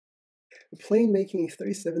A plane making a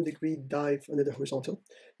 37-degree dive under the horizontal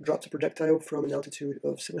drops a projectile from an altitude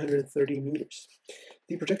of 730 meters.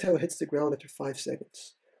 The projectile hits the ground after 5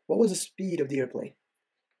 seconds. What was the speed of the airplane?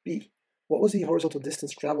 B. What was the horizontal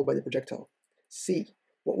distance traveled by the projectile? C.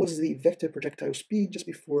 What was the vector projectile speed just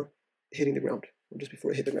before hitting the ground, or just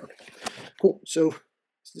before it hit the ground? Cool. So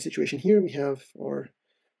the situation here, we have our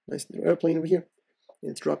nice little airplane over here,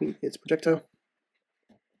 and it's dropping its projectile.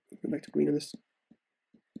 Go back to green on this.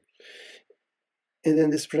 And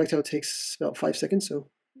then this projectile takes about 5 seconds, so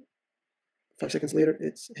 5 seconds later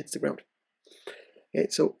it hits the ground. Okay,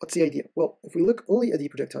 so what's the idea? Well, if we look only at the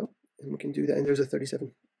projectile, and we can do that, and there's a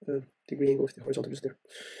 37-degree angle if the horizontal is there.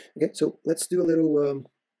 Okay, so let's do a little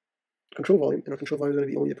control volume, and our control volume is going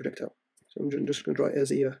to be only the projectile. So I'm just going to draw it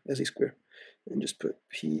as a square, and just put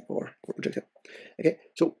PR for projectile. Okay,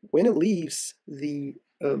 so when it leaves the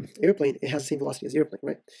airplane, it has the same velocity as the airplane,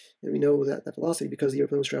 right? And we know that that velocity, because the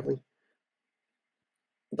airplane was traveling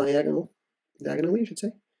diagonally, I should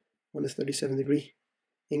say, on this 37-degree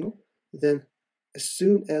angle, then as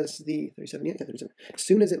soon as the 37, as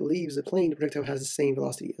soon as it leaves the plane, the projectile has the same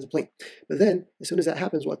velocity as the plane. But then, as soon as that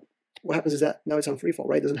happens, what happens is that now it's on free fall,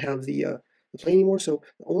 right? It doesn't have the plane anymore, so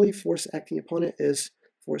the only force acting upon it is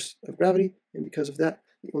force of gravity, and because of that,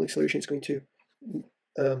 the only acceleration it's going to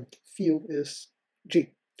feel is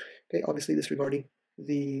g. Okay, obviously disregarding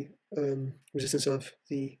the resistance of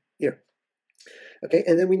the air. Okay,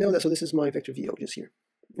 and then we know that, so this is my vector VO just here.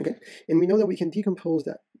 Okay, and we know that we can decompose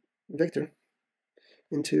that vector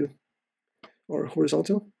into our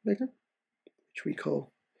horizontal vector, which we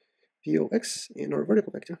call VOX, and our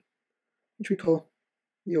vertical vector, which we call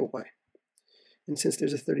VOY. And since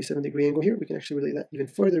there's a 37-degree angle here, we can actually relate that even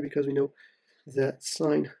further, because we know that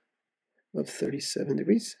sine of 37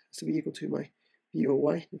 degrees has to be equal to my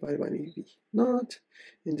VOY divided by my V naught,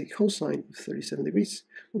 and the cosine of 37 degrees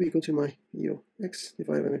will be equal to my VOX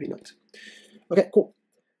divided by my V naught. Okay, cool.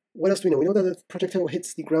 What else do we know? We know that the projectile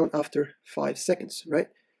hits the ground after 5 seconds, right?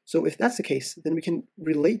 So if that's the case, then we can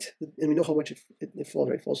relate, and we know how much it falls,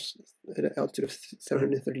 right? It falls at an altitude of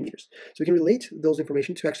 730 meters. So we can relate those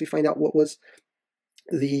information to actually find out what was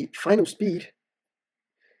the final speed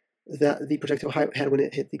that the projectile had when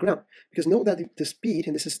it hit the ground. Because note that the speed,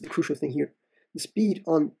 and this is the crucial thing here, the speed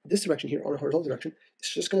on this direction here, on the horizontal direction, is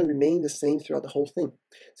just going to remain the same throughout the whole thing.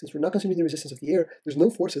 Since we're not considering the resistance of the air, there's no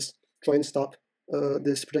forces trying to stop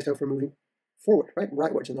this projectile from moving forward, right?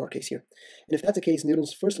 Rightwards in our case here. And if that's the case,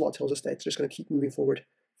 Newton's first law tells us that it's just going to keep moving forward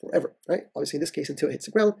forever, right? Obviously, in this case, until it hits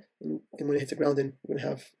the ground, and when it hits the ground, then we're going to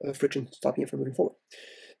have friction stopping it from moving forward.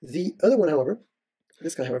 The other one, however,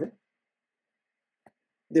 this guy, however,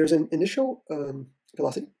 there's an initial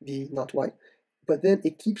velocity, V naught y, but then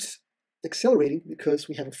it keeps accelerating because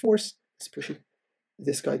we have a force that's pushing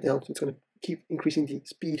this guy down, so it's going to keep increasing the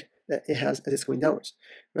speed that it has as it's going downwards,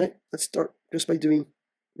 right? Let's start just by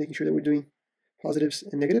making sure that we're doing positives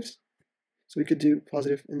and negatives. So we could do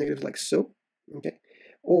positive and negative like so, okay?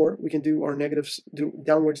 Or we can do our negatives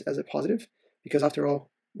downwards as a positive, because after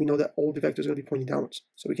all, we know that all the vectors are going to be pointing downwards.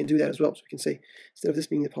 So we can do that as well. So we can say, instead of this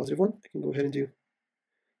being the positive one, I can go ahead and do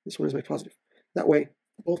this one as my positive. That way,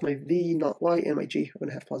 both my V naught y and my g are going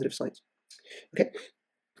to have positive signs. Okay,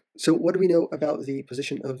 so what do we know about the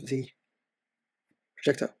position of the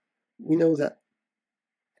projectile? We know that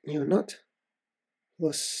naught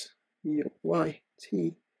plus y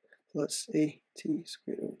t plus a t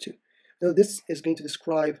squared over 2. Now this is going to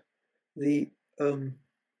describe the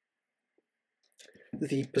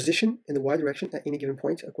position in the y direction at any given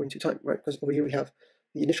point according to time, right? Because over here we have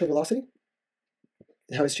the initial velocity,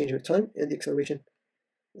 and how it's changing with time, and the acceleration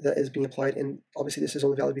that is being applied, and obviously this is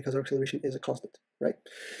only valid because our acceleration is a constant, right?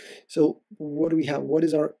 So what do we have? What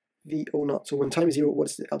is our VO naught? So when time is 0,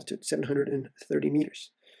 what's the altitude? 730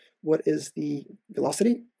 meters. What is the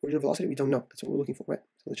velocity? Original velocity? We don't know. That's what we're looking for, right?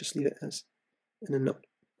 So let's just leave it as an unknown.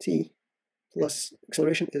 T plus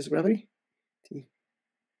acceleration is gravity, T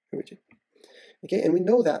over 2. Okay, and we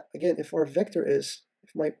know that, again, if our vector is,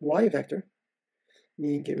 if my y vector, let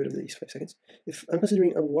me get rid of these 5 seconds. If I'm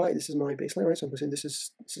considering a y, this is my baseline, right? So I'm considering this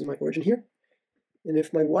is my origin here. And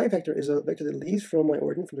if my y vector is a vector that leads from my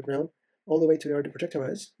origin, from the ground, all the way to where the projectile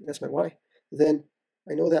is, that's my y, then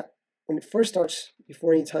I know that when it first starts,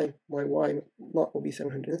 before any time, my y naught will be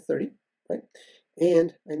 730, right?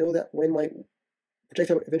 And I know that when my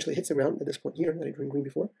projectile eventually hits the ground, at this point here, that I drew in green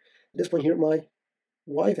before, at this point here, my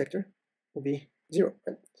y vector will be 0,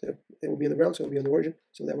 right? So it will be on the ground, so it will be on the origin,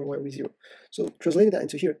 so that my y will be 0. So translating that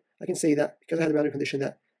into here, I can say that because I had the boundary condition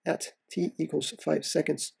that at t equals 5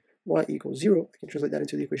 seconds, y equals 0, I can translate that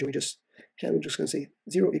into the equation we just had. We're just going to say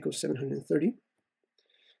 0 equals 730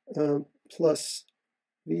 plus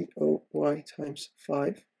VOY times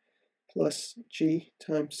 5 plus G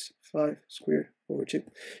times 5 squared over 2.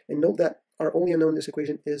 And note that our only unknown in this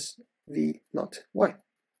equation is V naught Y.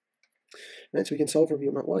 Right, so we can solve for V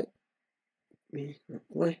naught Y. V naught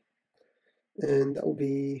Y. And that will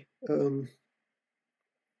be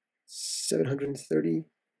 730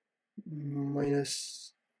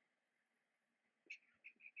 minus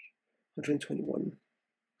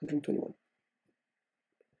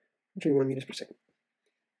 121 meters per second.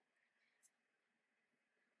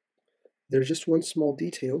 There's just one small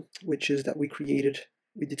detail, which is that we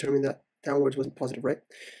determined that downwards wasn't positive, right?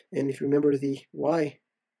 And if you remember, the Y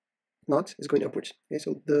naught is going upwards. Okay,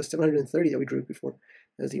 so the 730 that we drew before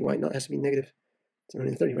as the Y naught has to be negative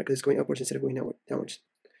 730, right? Because it's going upwards instead of going downwards.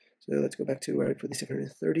 So let's go back to where I put the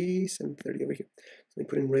 730 over here. So we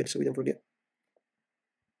put in red so we don't forget.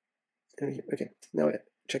 Okay, now it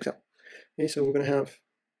checks out. Okay, so we're going to have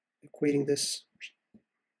equating this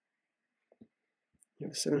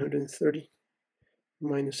 730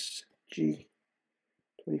 minus G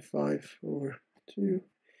 25 over 2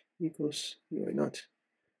 equals Vy naught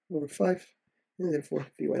over 5, and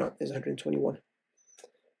therefore Vy naught is 121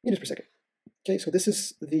 meters per second. Okay, so this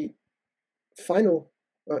is the final,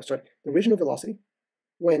 the original velocity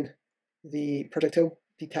when the projectile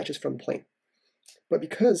detaches from the plane. But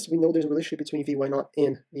because we know there's a relationship between Vy naught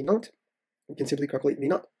and V naught, we can simply calculate V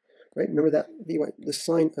naught, right? Remember that the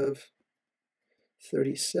sine of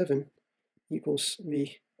 37 equals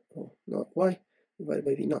V naught Y divided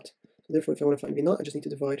by V naught. So therefore, if I want to find V naught, I just need to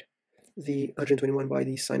divide the 121 by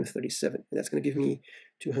the sine of 37, and that's going to give me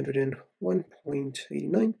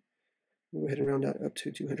 201.89. We'll go ahead and round that up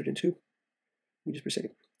to 202 meters per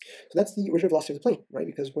second. So that's the original velocity of the plane, right?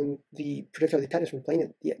 Because when the projectile detaches from the plane,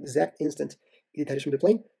 at the exact instant it detaches from the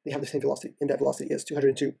plane, they have the same velocity, and that velocity is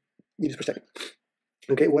 202 meters per second.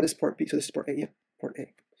 Okay, what is part B? So this is part A, yeah, part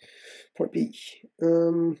A. Part B.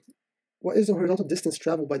 What is the horizontal distance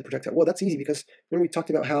traveled by the projectile? Well, that's easy because when we talked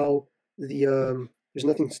about how the there's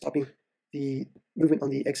nothing stopping the movement on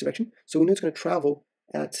the x direction, so we know it's going to travel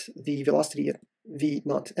at the velocity at v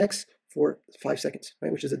naught x for 5 seconds,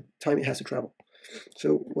 right? Which is the time it has to travel.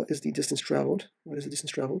 So what is the distance traveled? What is the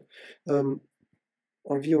distance traveled? Our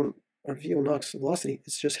v naught's velocity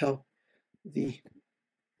is just how the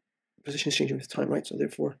position is changing with time, right? So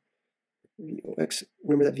therefore, Vox,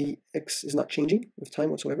 remember that Vx is not changing with time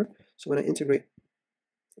whatsoever. So when I integrate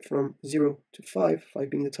from 0 to 5, 5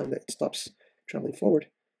 being the time that it stops traveling forward,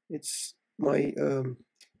 it's my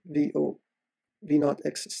V naught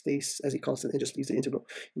x stays as a constant and just leaves the integral.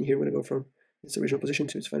 And here we're going to go from its original position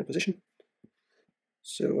to its final position.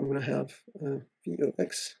 So I'm going to have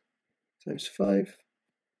Vox times 5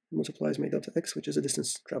 multiplies my delta x, which is the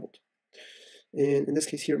distance traveled. And in this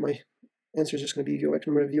case here, my answer is just going to be Vox.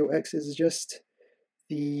 Remember, Vox is just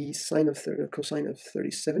the cosine of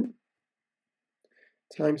 37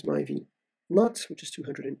 times my V naught, which is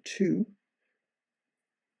 202.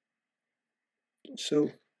 So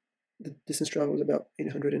the distance traveled is about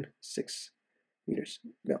 806 meters,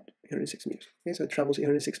 about 806 meters. Okay, so it travels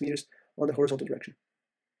 806 meters on the horizontal direction.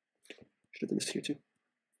 Should have done this here too.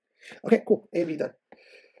 Okay, cool. A, B done.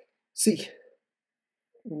 C.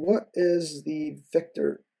 What is the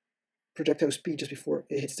vector projectile speed just before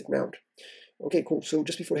it hits the ground? Okay, cool. So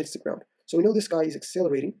just before it hits the ground. So we know this guy is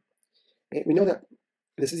accelerating. And we know that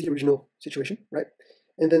this is the original situation, right?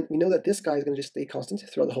 And then we know that this guy is going to just stay constant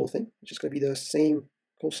throughout the whole thing, which is going to be the same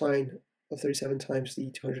cosine of 37 times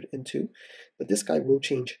the 202. But this guy will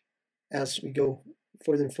change as we go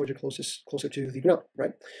further and further closer to the ground,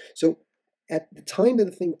 right? So at the time that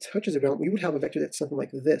the thing touches the ground, we would have a vector that's something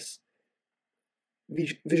like this,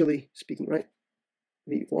 visually speaking, right?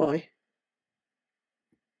 Vy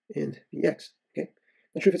and Vx, okay?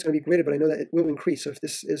 Not sure if it's going to be greater, but I know that it will increase. So if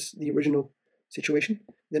this is the original situation,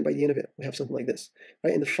 then by the end of it, we have something like this,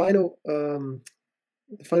 right? And the final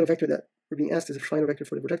vector that we're being asked is the final vector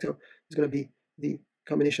for the projectile is going to be the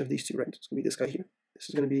combination of these two, right? It's going to be this guy here. This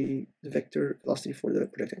is going to be the vector velocity for the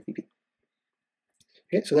projectile Vp.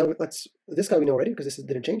 Okay, so now this guy we know already because this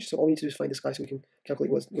didn't change. So all we need to do is find this guy so we can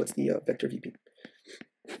calculate what's the vector Vp.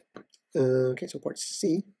 Okay, so part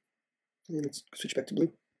C, and let's switch back to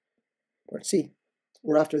blue. Part C,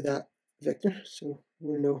 we're after that vector, so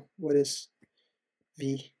we know what is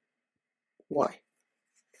Vy.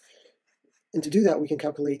 And to do that, we can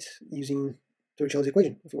calculate using Torricelli's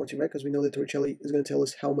equation if we want to, right? Because we know that Torricelli is going to tell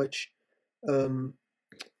us how much.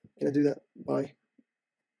 Can I do that by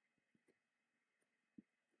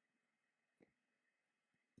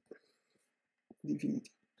dv dt?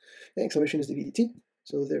 The acceleration is dv dt,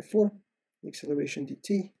 so therefore the acceleration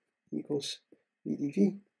dt equals v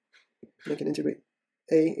dv. And I can integrate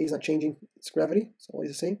A is not changing its gravity, it's always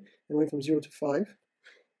the same, and going from 0 to 5.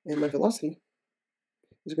 And my velocity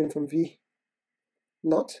is going from v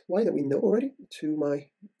naught, y, that we know already, to my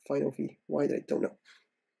final v, y, that I don't know.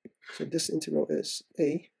 So this integral is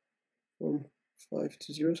a from 5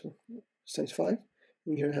 to 0, so times 5.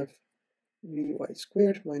 And here I have vy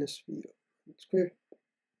squared minus v squared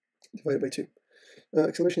divided by 2.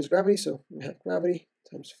 Acceleration is gravity, so we have gravity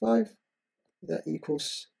times 5. That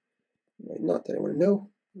equals my naught that I want to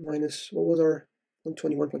know, minus, what was our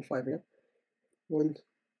 121.5, yeah?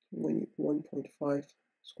 121.5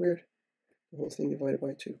 squared, the whole thing divided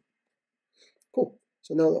by 2. Cool.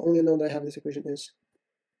 So now the only unknown that I have in this equation is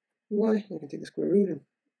y. I can take the square root and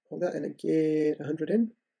all that, and I get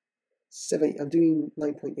 170. I'm doing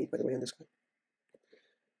 9.8, by the way, on this guy.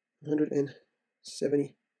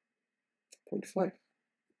 170.5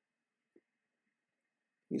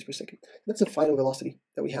 meters per second. That's the final velocity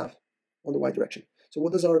that we have on the y direction. So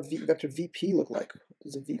what does our vector VP look like? What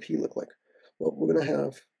does a VP look like? Well, we're going to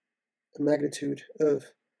have a magnitude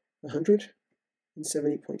of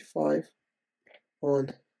 170.5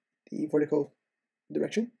 on the vertical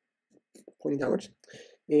direction, pointing downwards,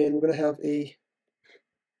 and we're going to have a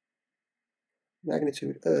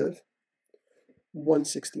magnitude of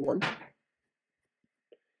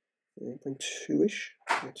 161.2-ish,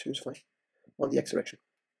 2 is fine, on the x direction.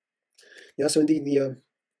 Yeah, so indeed the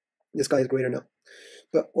sky is greater now.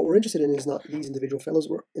 But what we're interested in is not these individual fellows,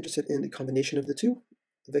 we're interested in the combination of the two,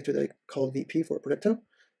 the vector that I call VP for a projectile.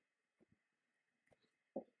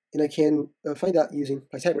 And I can find out using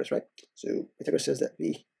Pythagoras, right? So Pythagoras says that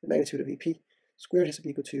the magnitude of VP squared has to be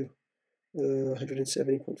equal to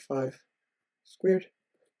 170.5 squared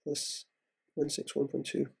plus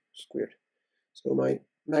 161.2 squared. So my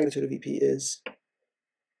magnitude of VP is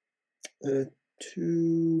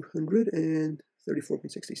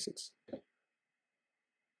 234.66.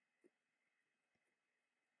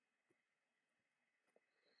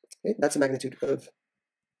 Okay, that's the magnitude of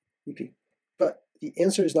VP. But the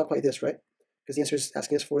answer is not quite this, right? Because the answer is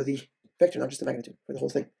asking us for the vector, not just the magnitude, for the whole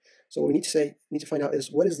thing. So what we need to find out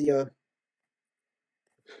is what is the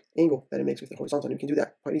angle that it makes with the horizontal. And we can do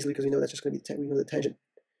that quite easily because we know that's just going to be we know the tangent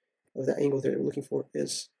of that angle that we're looking for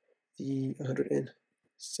is the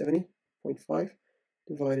 170.5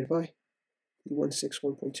 divided by the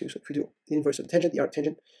 161.2. So if we do the inverse of the tangent, the arc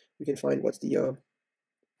tangent, we can find what's the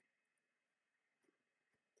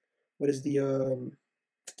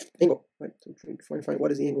angle, right? So we're trying to find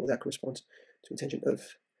what is the angle that corresponds to a tangent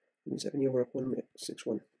of 170 over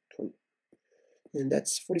 161.20, and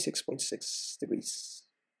that's 46.6 degrees.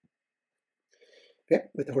 Okay,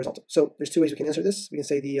 with the horizontal. So there's two ways we can answer this. We can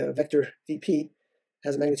say the vector VP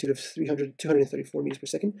has a magnitude of 234 meters per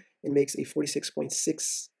second and makes a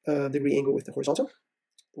 46.6 degree angle with the horizontal,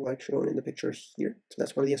 like shown in the picture here. So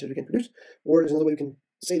that's one of the answers we can produce. Or there's another way we can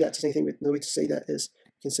say that. It's the same thing, but another way to say that is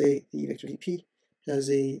we can say the vector VP has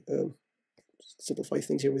a simplify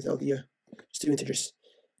things here without the just two integers,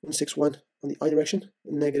 161 on the I direction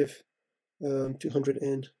and negative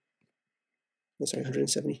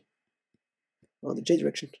 170 on the j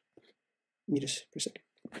direction meters per second.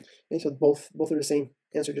 Okay, so both are the same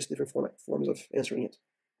answer, just different forms of answering it.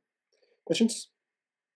 Questions?